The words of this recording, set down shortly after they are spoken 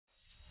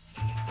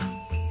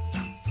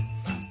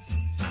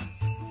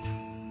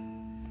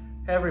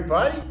Hey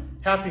everybody,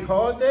 happy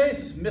holidays.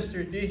 It's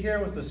Mr. D here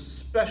with a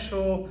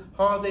special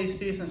holiday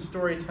season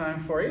story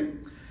time for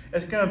you.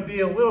 It's going to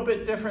be a little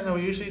bit different than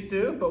we usually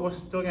do, but we're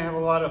still going to have a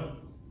lot of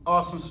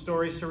awesome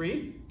stories to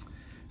read.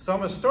 So I'm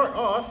going to start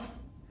off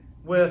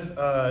with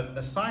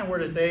a sign word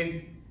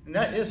today, and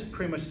that is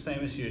pretty much the same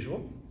as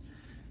usual.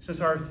 Since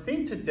our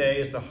theme today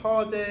is the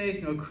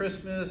holidays,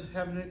 Christmas,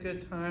 having a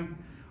good time,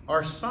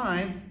 our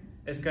sign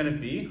is going to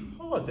be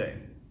holiday.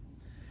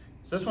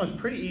 So this one's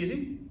pretty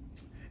easy.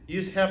 You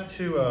just have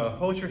to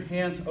hold your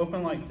hands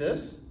open like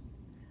this,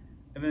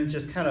 and then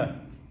just kind of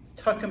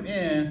tuck them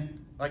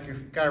in like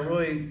you've got a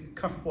really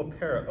comfortable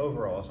pair of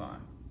overalls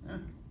on. Yeah.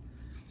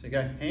 So you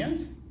got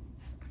hands,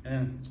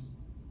 and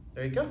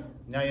there you go.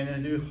 Now you're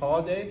going to do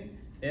holiday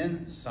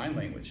in sign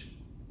language.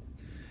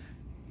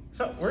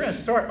 So we're going to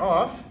start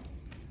off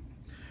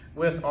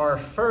with our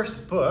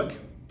first book,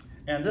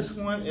 and this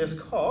one is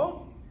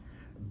called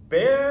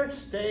Bear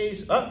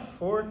Stays Up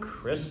for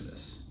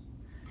Christmas.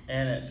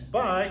 And it's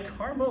by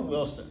Karma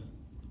Wilson.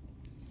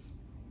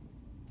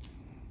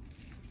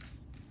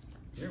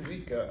 Here we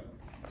go.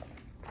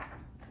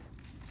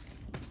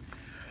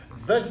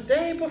 The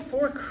day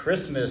before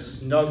Christmas,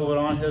 snuggled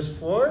on his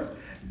floor,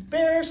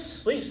 Bear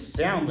sleeps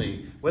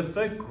soundly with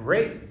a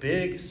great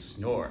big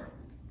snore.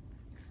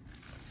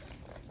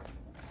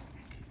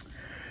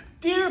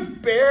 "Dear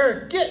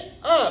Bear, get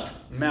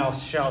up,"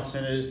 Mouse shouts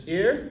in his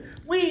ear.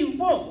 "We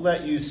won't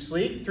let you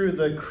sleep through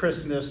the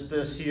Christmas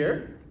this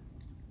year."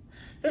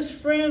 His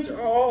friends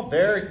are all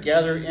there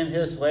gathered in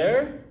his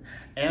lair,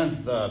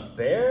 and the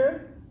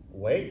bear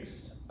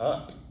wakes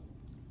up.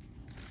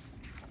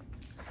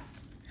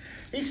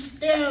 He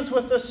stands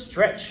with a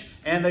stretch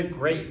and a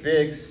great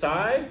big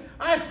sigh.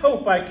 "I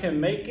hope I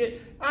can make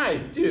it. I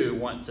do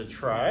want to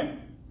try."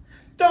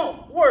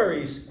 "Don't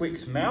worry,"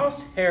 squeaks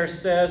Mouse. "Hare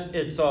says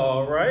it's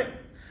all right.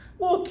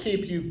 We'll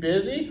keep you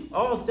busy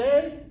all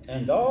day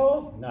and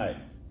all night."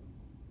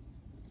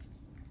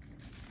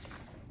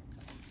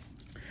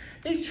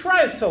 He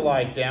tries to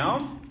lie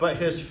down, but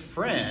his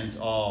friends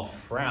all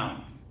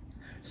frown.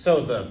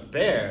 So the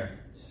bear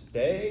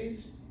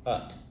stays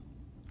up.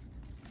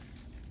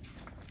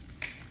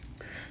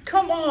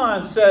 "Come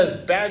on," says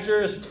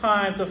Badger, "it's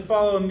time to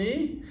follow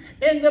me.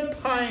 In the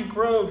Pine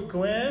Grove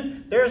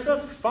Glen, there's a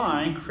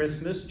fine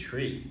Christmas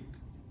tree."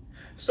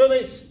 So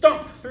they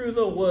stomp through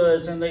the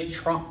woods and they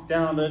tromp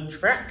down the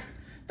track.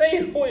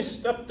 They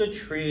hoist up the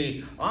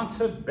tree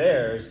onto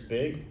Bear's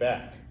big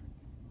back.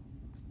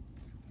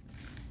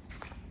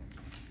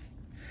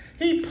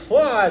 He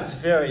plods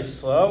very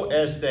slow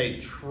as they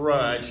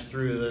trudge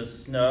through the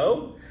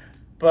snow,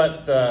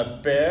 but the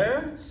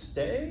bear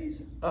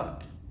stays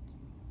up.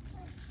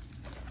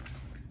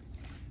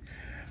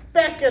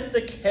 Back at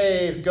the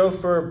cave,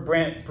 Gopher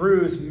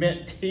brews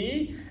mint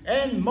tea,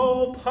 and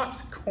Mole pops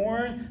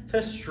corn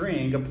to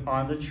string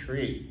upon the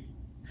tree.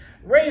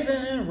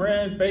 Raven and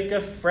Wren bake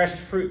a fresh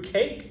fruit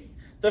cake.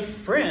 The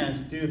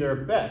friends do their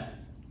best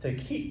to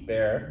keep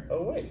Bear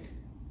awake.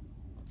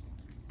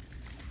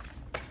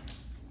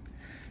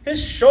 His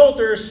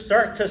shoulders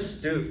start to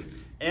stoop,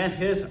 and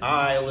his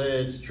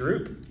eyelids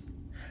droop,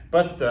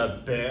 but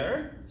the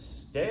bear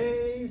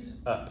stays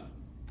up.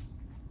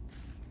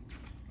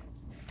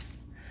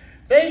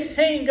 They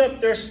hang up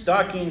their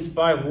stockings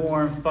by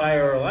warm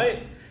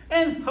firelight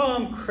and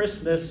hum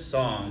Christmas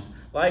songs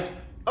like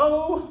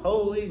 "Oh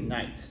Holy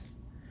Night."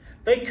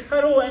 They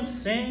cuddle and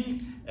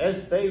sing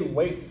as they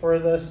wait for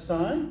the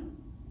sun.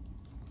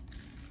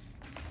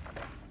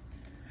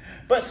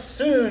 But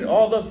soon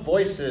all the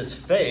voices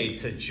fade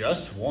to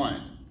just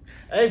one.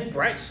 A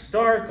bright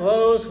star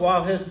glows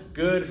while his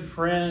good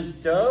friends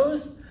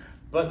doze,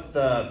 but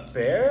the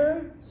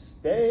bear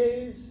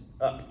stays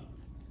up.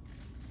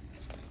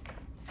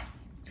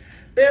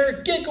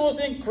 Bear giggles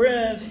and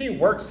grins, he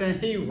works and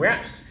he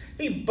raps,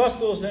 he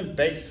bustles and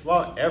bakes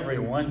while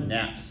everyone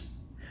naps.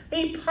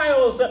 He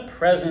piles up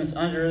presents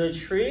under the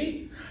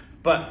tree,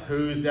 but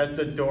who's at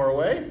the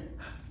doorway?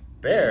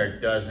 Bear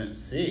doesn't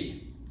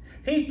see.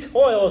 He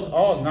toils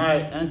all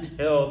night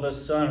until the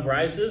sun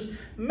rises,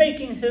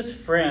 making his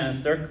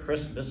friends their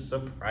Christmas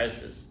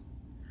surprises.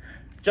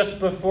 Just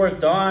before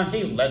dawn,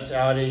 he lets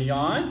out a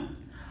yawn,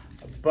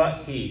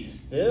 but he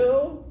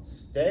still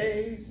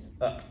stays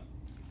up.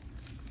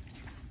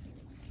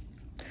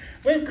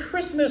 When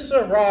Christmas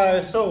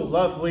arrives so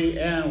lovely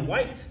and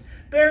white,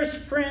 Bear's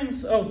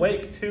friends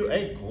awake to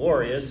a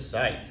glorious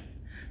sight.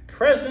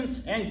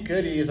 Presents and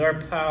goodies are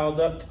piled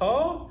up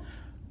tall.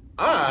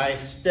 "I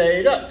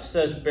stayed up,"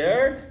 says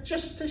Bear,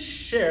 "just to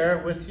share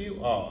with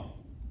you all."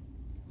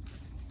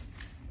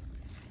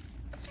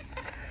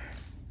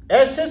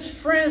 As his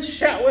friends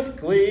shout with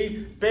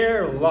glee,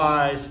 Bear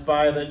lies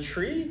by the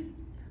tree,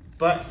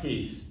 but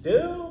he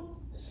still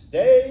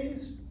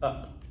stays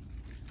up.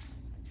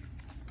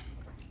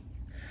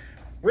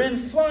 Wren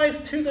flies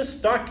to the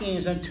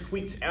stockings and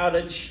tweets out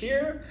a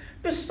cheer.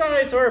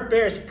 "Besides our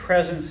bear's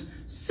presents,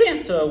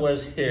 Santa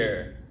was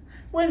here."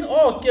 When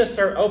all gifts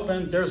are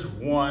opened, there's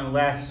one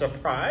last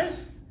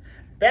surprise.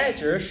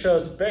 Badger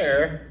shows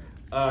Bear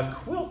a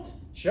quilt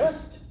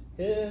just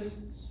his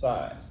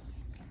size.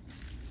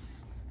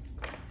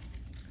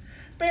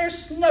 Bear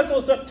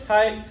snuggles up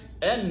tight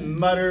and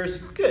mutters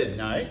good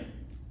night.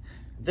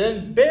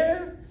 Then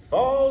Bear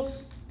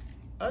falls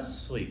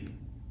asleep.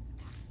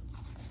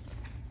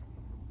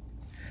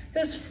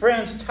 His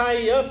friends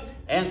tidy up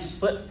and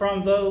slip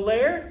from the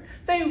lair.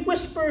 They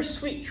whisper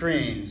sweet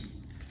dreams.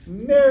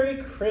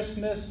 Merry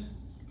Christmas,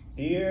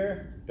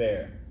 dear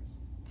Bear.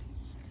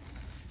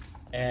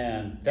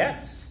 And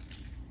that's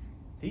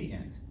the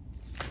end.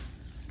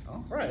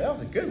 All right, that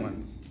was a good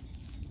one.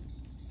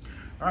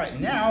 All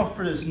right, now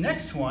for this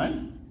next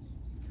one,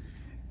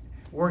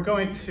 I'm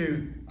going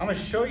to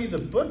show you the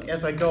book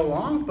as I go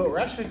along, but we're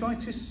actually going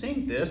to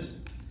sing this,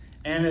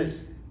 and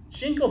it's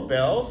Jingle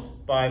Bells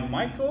by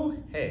Michael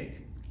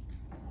Haig.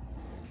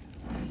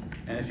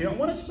 And if you don't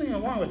want to sing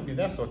along with me,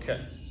 that's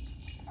okay.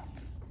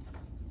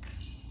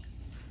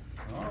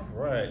 All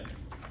right.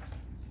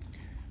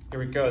 Here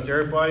we go. Is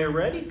everybody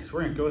ready? Because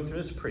we're going to go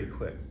through this pretty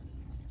quick.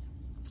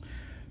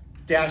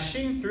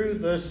 Dashing through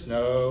the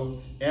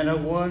snow in a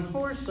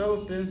one-horse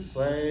open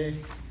sleigh.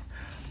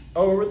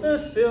 Over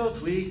the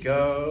fields we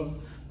go,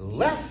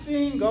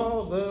 laughing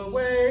all the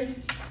way.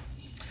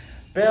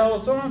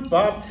 Bells on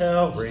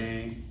bobtail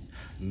ring,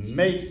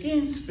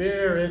 making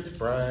spirits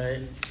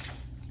bright.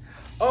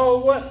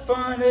 Oh, what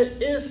fun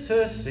it is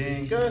to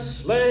sing a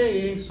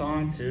sleighing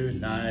song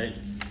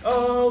tonight.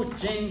 Oh,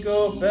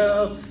 jingle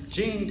bells,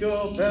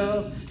 jingle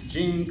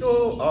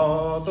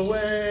all the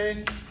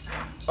way.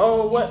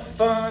 Oh, what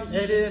fun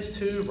it is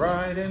to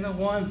ride in a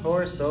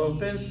one-horse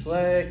open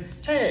sleigh.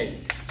 Hey,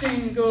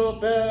 jingle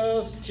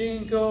bells,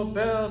 jingle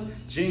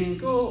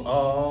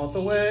all the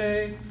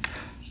way.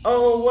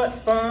 Oh, what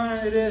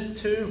fun it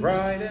is to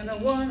ride in a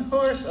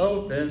one-horse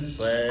open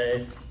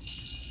sleigh.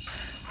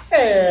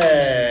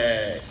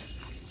 Hey!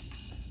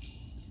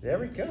 There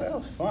we go. That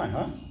was fun,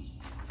 huh?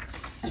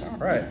 All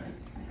right.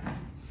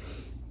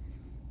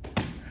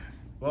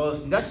 Well,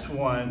 this next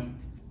one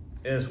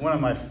is one of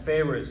my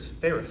favorite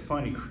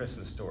funny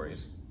Christmas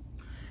stories.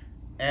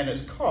 And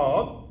it's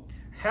called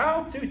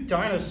How Do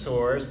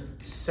Dinosaurs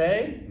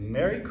Say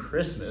Merry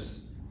Christmas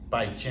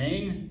by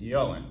Jane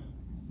Yolen.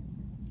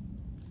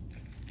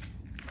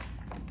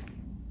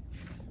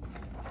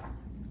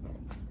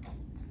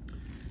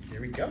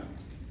 Here we go.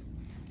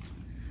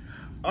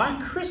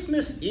 On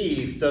Christmas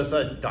Eve, does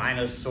a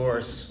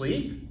dinosaur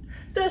sleep?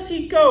 Does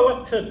he go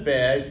up to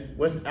bed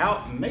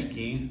without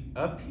making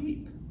a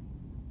peep?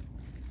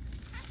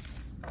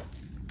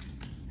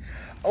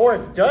 Or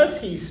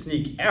does he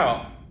sneak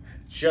out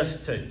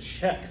just to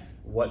check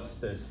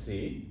what's to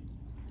see?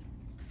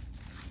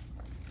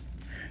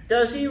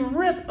 Does he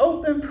rip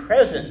open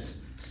presents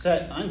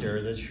set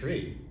under the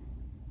tree?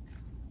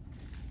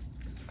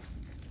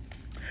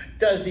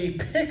 Does he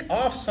pick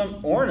off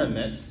some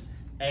ornaments,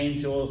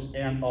 angels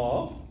and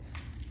all?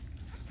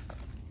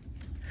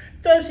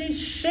 Does he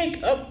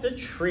shake up the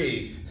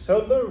tree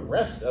so the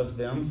rest of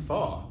them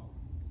fall?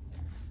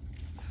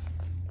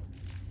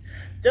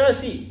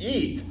 Does he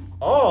eat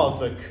all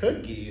the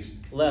cookies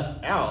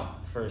left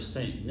out for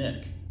St.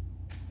 Nick,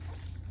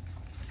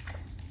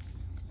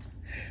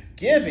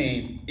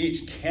 giving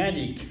each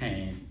candy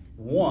cane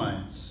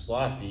one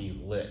sloppy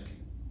lick?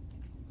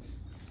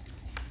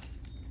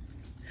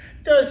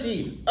 Does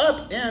he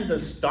upend the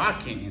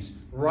stockings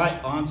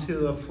right onto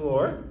the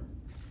floor?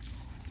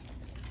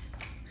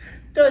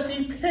 Does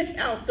he pick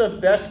out the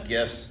best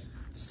gifts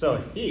so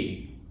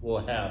he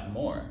will have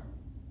more?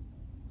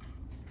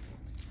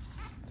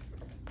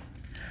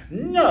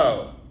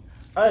 No,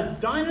 a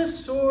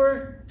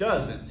dinosaur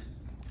doesn't.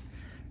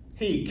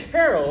 He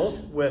carols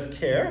with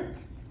care.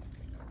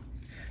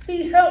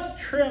 He helps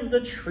trim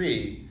the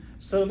tree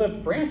so the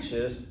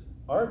branches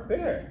are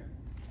bare.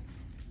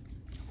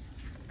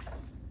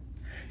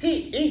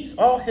 He eats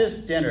all his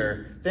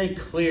dinner, then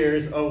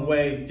clears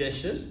away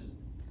dishes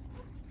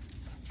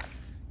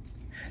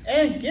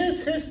and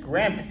gives his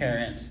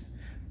grandparents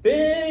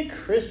big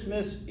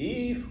Christmas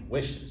Eve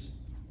wishes.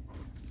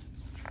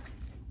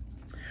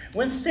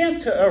 When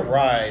Santa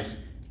arrives,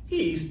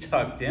 he's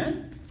tucked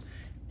in.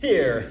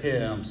 Hear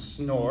him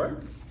snore.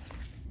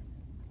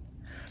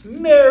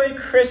 Merry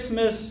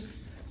Christmas,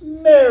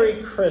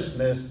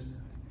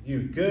 you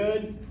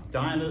good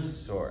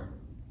dinosaur.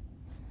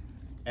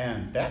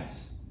 And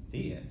that's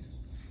the end.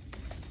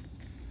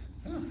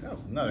 Oh, that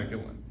was another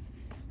good one.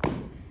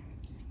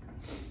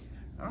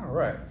 All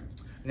right.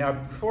 Now,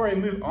 before I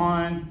move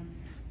on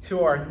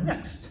to our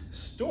next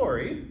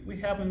story, we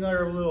have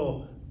another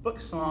little book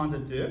song to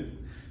do.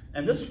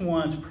 And this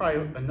one's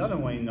probably another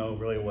one you know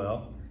really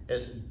well.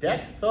 It's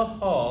Deck the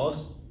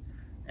Halls,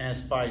 and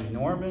it's by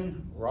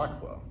Norman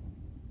Rockwell.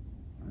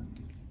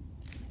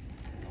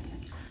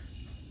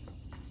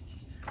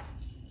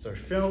 So if you're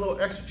feeling a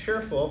little extra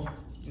cheerful,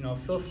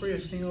 feel free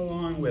to sing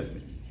along with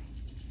me.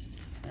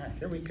 All right,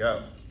 here we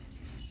go.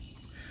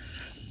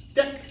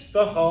 Deck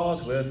the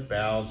halls with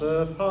boughs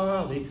of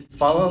holly,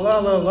 fa la la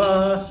la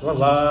la la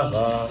la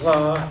la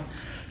la.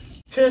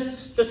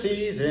 'Tis the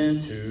season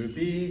to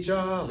be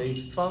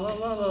jolly, fa la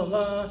la la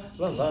la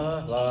la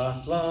la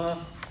la la.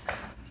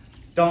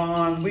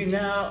 Don we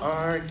now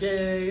our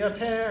gay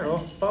apparel,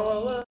 fa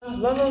la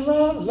la la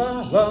la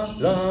la la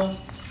la.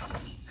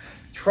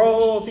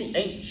 Troll the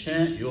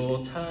ancient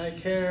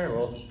Yuletide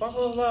carol, fa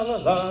la la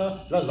la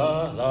la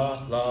la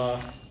la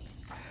la.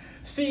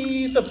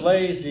 See the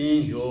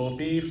blazing Yule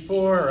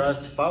before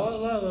us, fa la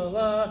la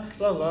la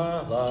la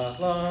la la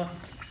la.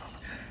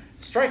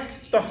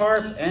 Strike the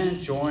harp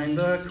and join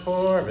the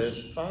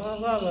chorus, fa la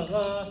la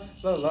la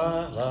la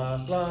la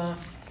la la.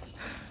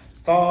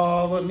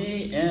 Follow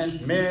me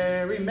in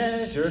merry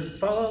measure,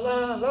 fa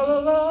la la la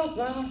la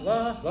la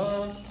la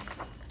la.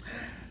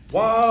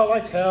 While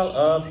I tell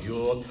of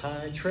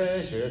Yuletide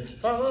treasure,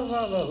 fa la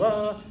la la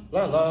la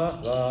la la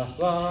la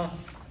la.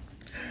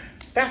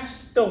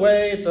 Fast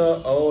away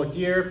the old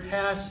year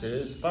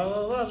passes, fa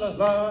la la la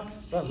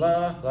la la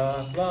la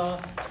la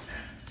la.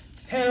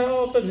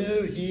 Hail the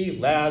new ye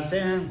lads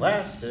and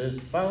lasses,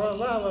 fa la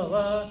la la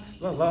la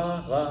la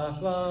la la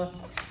la.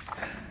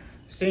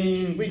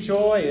 Sing we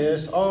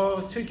joyous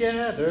all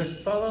together,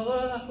 fa la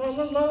la la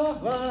la la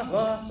la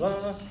la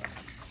la.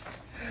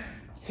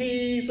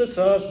 Heedless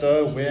of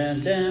the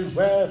wind and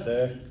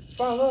weather,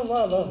 fa la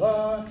la la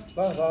la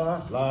la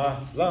la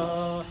la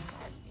la.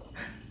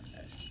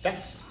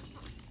 That's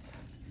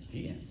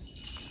the end.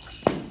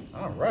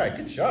 All right,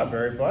 good job,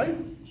 everybody.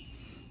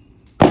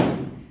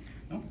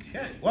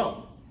 Okay,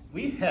 well,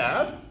 we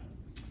have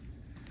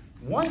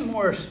one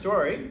more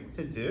story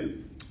to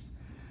do,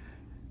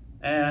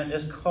 and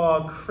it's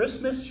called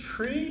Christmas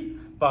Tree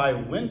by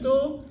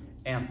Wendell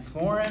and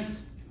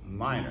Florence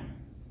Minor.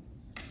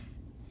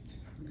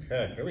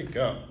 Okay, here we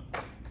go.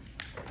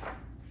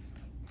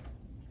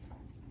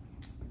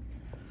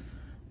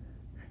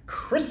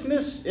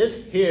 Christmas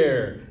is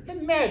here.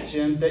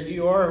 Imagine that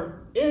you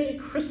are in a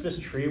Christmas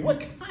tree.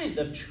 What kind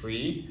of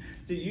tree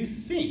do you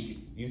think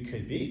you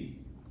could be?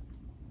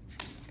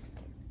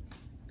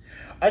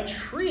 A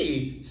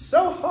tree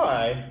so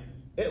high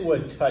it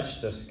would touch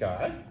the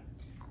sky.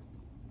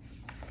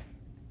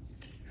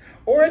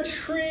 Or a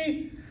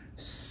tree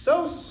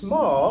so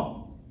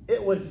small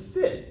it would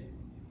fit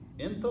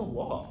in the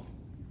wall.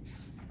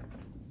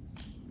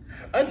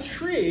 A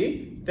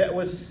tree that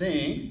would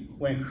sing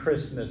when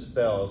Christmas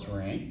bells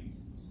ring.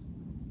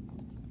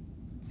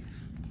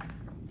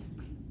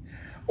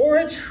 Or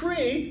a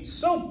tree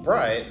so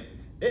bright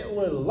it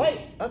would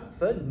light up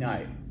the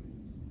night.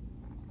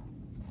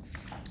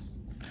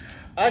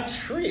 A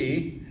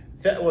tree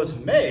that was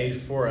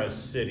made for a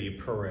city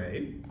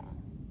parade.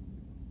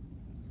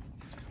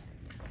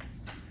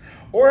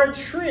 Or a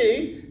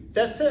tree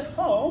that's at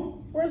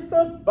home where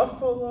the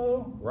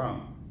buffalo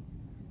roam.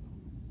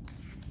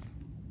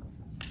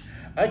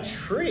 A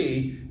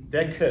tree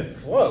that could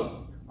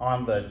float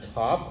on the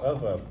top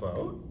of a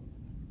boat.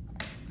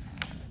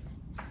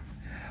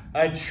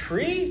 A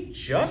tree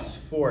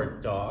just for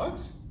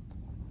dogs.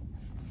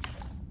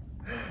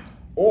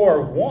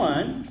 Or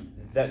one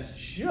that's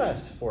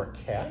just for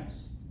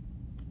cats.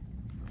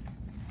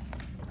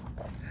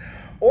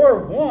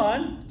 Or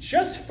one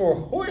just for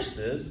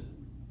horses.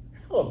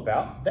 How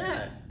about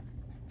that?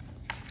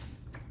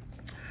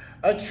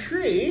 A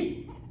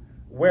tree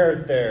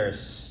where there's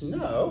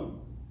snow.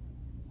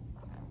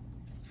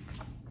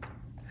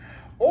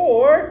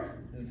 Or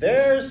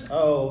there's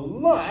a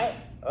lot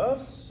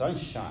of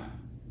sunshine.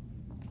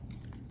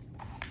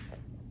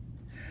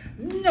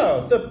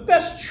 No, the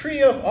best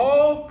tree of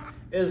all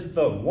is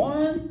the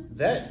one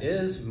that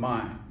is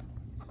mine.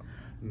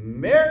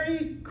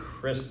 Merry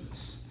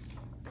Christmas.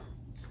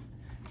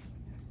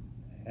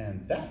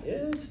 And that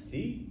is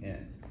the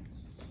end.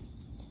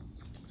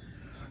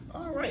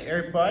 All right,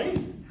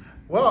 everybody.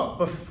 Well,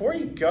 before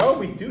you go,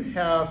 we do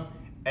have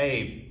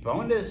a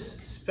bonus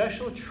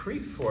special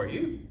treat for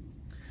you.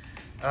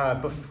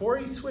 Before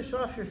you switch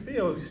off your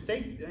video,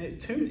 stay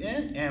tuned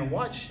in and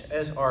watch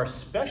as our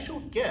special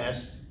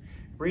guest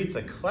reads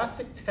a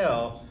classic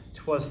tale,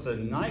 "Twas the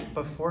Night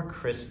Before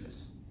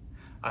Christmas."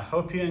 I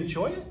hope you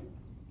enjoy it,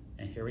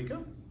 and here we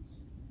go.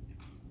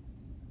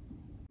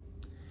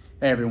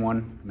 Hey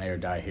everyone, Mayor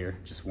Di here.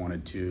 Just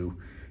wanted to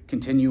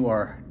continue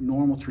our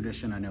normal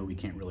tradition. I know we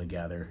can't really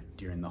gather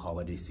during the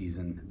holiday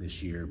season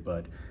this year,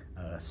 but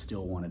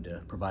still wanted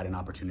to provide an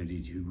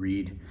opportunity to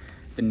read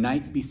The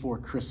Night Before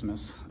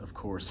Christmas, of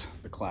course,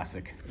 the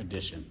classic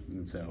edition.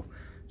 And so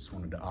just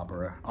wanted to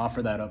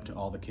offer that up to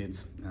all the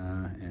kids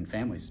and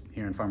families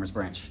here in Farmers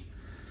Branch.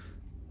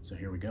 So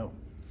here we go.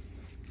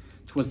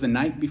 'Twas the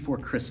night before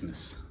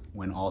Christmas,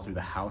 when all through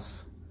the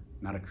house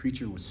not a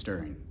creature was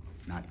stirring,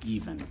 not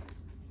even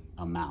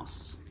a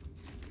mouse.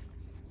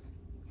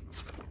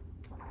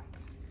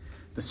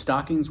 The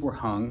stockings were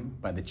hung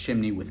by the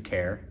chimney with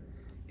care,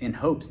 in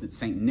hopes that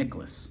St.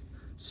 Nicholas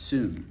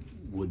soon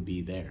would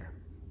be there.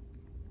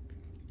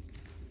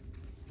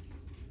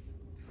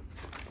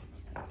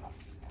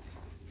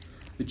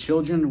 The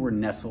children were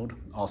nestled,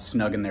 all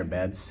snug in their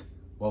beds,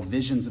 while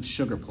visions of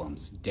sugar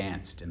plums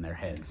danced in their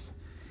heads.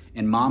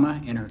 And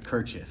Mama in her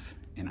kerchief,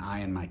 and I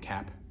in my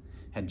cap,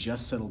 had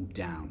just settled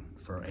down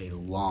for a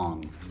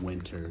long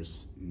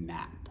winter's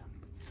nap.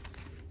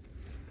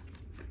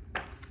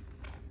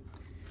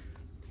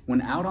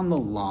 When out on the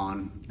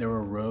lawn there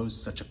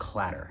arose such a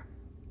clatter,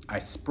 I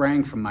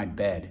sprang from my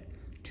bed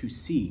to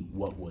see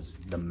what was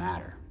the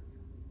matter.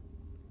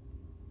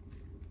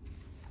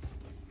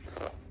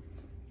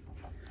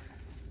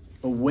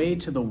 Away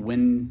to the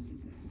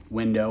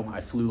window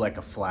I flew like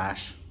a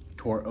flash,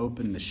 tore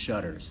open the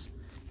shutters,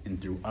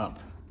 and threw up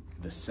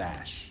the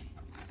sash.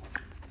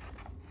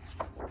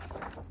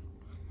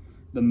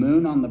 The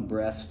moon on the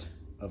breast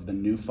of the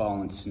new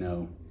fallen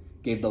snow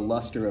gave the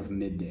luster of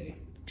midday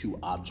to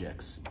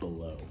objects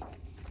below.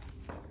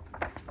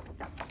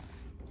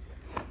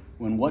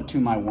 When what to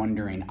my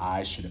wondering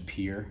eyes should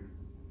appear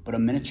but a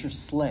miniature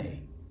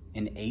sleigh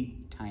and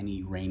 8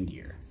 tiny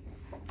reindeer.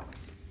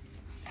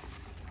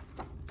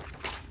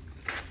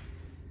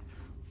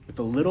 With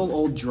a little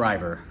old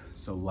driver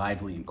so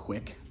lively and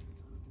quick,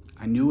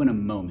 I knew in a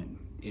moment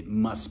it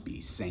must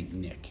be Saint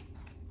Nick.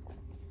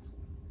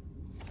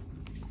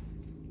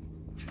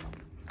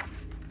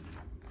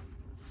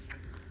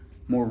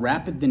 More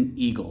rapid than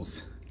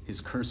eagles,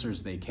 his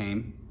coursers they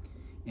came,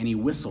 and he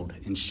whistled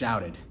and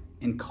shouted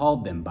and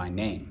called them by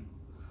name.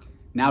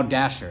 Now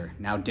Dasher,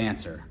 now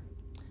Dancer,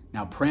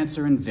 now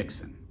Prancer and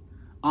Vixen,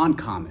 on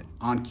Comet,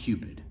 on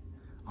Cupid,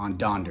 on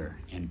Donder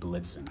and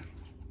Blitzen.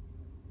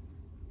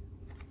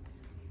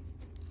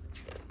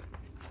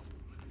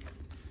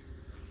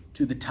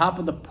 To the top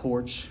of the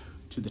porch,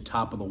 to the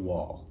top of the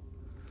wall,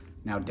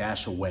 now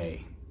dash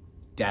away,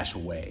 dash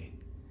away,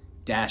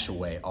 dash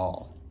away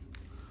all.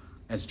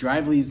 As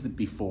drively as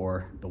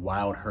before, the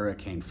wild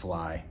hurricane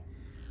fly,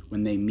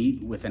 when they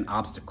meet with an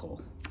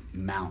obstacle,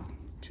 mount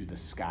to the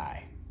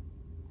sky.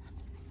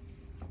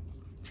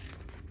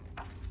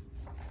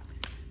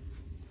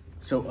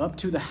 So up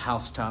to the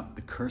housetop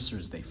the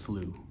coursers they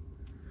flew,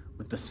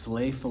 with the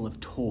sleigh full of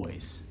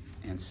toys,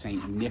 and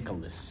St.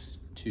 Nicholas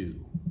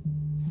too.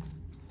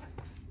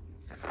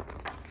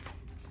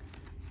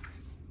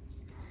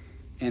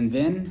 And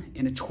then,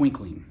 in a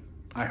twinkling,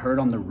 I heard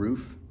on the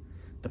roof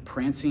the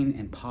prancing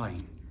and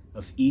pawing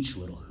of each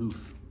little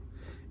hoof.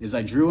 As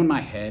I drew in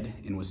my head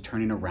and was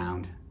turning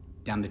around,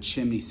 down the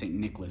chimney St.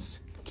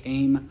 Nicholas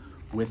came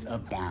with a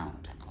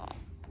bound.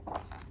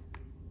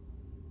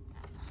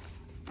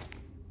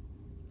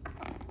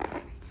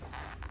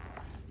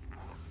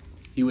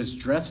 He was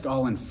dressed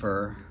all in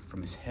fur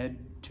from his head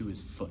to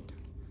his foot,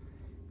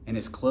 and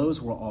his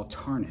clothes were all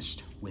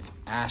tarnished with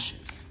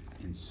ashes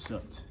and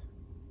soot.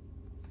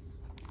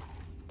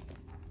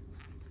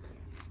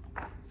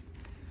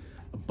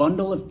 A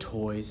bundle of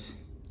toys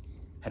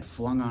had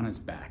flung on his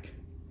back,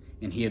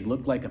 and he had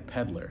looked like a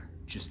peddler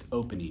just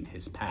opening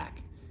his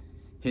pack.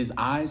 His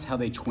eyes, how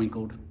they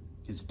twinkled,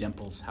 his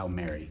dimples, how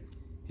merry.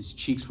 His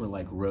cheeks were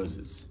like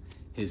roses,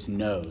 his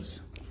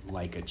nose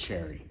like a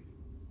cherry.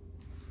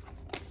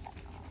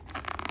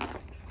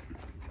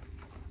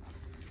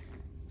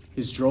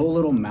 His droll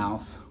little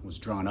mouth was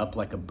drawn up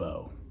like a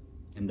bow,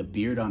 and the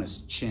beard on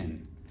his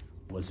chin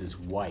was as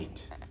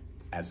white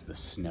as the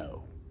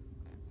snow.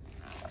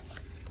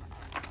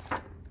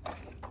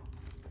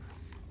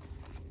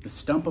 The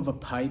stump of a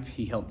pipe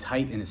he held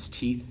tight in his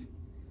teeth,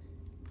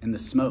 and the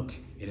smoke,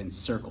 it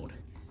encircled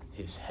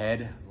his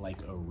head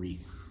like a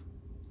wreath.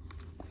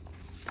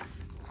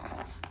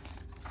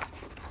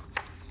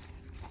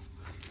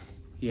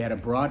 He had a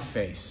broad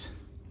face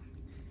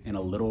and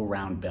a little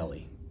round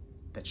belly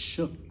that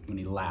shook when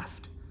he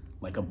laughed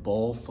like a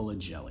bowl full of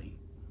jelly.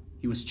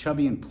 He was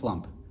chubby and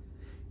plump,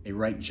 a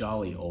right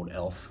jolly old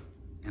elf,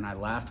 and I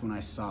laughed when I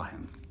saw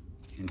him,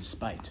 in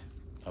spite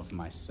of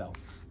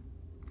myself.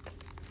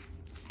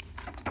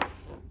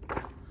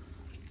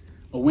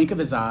 A wink of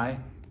his eye,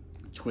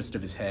 a twist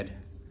of his head,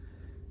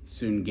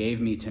 soon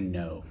gave me to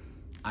know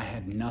I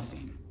had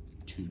nothing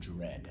to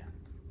dread.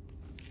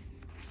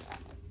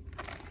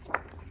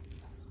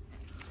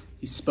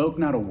 He spoke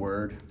not a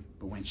word,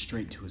 but went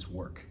straight to his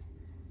work,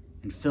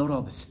 and filled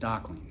all the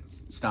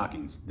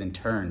stockings, then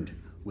turned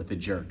with a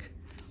jerk,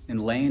 and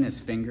laying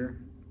his finger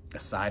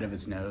aside of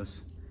his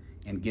nose,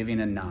 and giving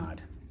a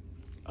nod,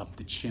 up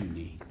the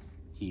chimney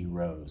he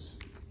rose.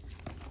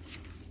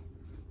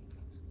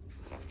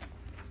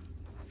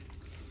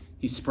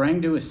 He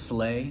sprang to his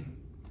sleigh,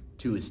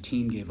 to his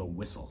team gave a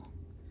whistle,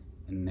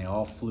 and they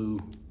all flew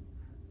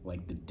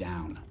like the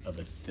down of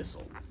a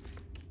thistle.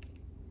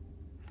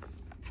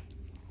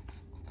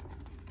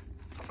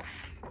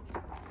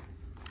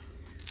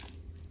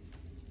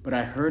 But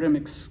I heard him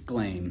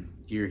exclaim,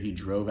 ere he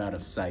drove out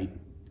of sight,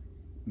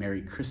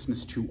 "Merry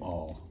Christmas to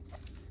all,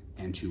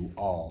 and to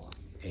all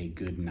a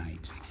good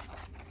night."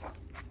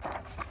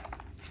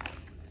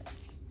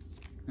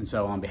 And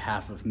so on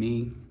behalf of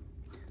me,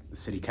 the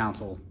City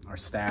Council, our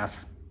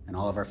staff, and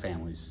all of our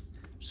families,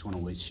 just want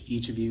to wish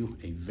each of you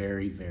a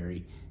very,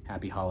 very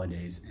happy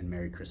holidays and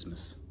Merry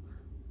Christmas.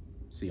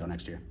 See y'all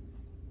next year.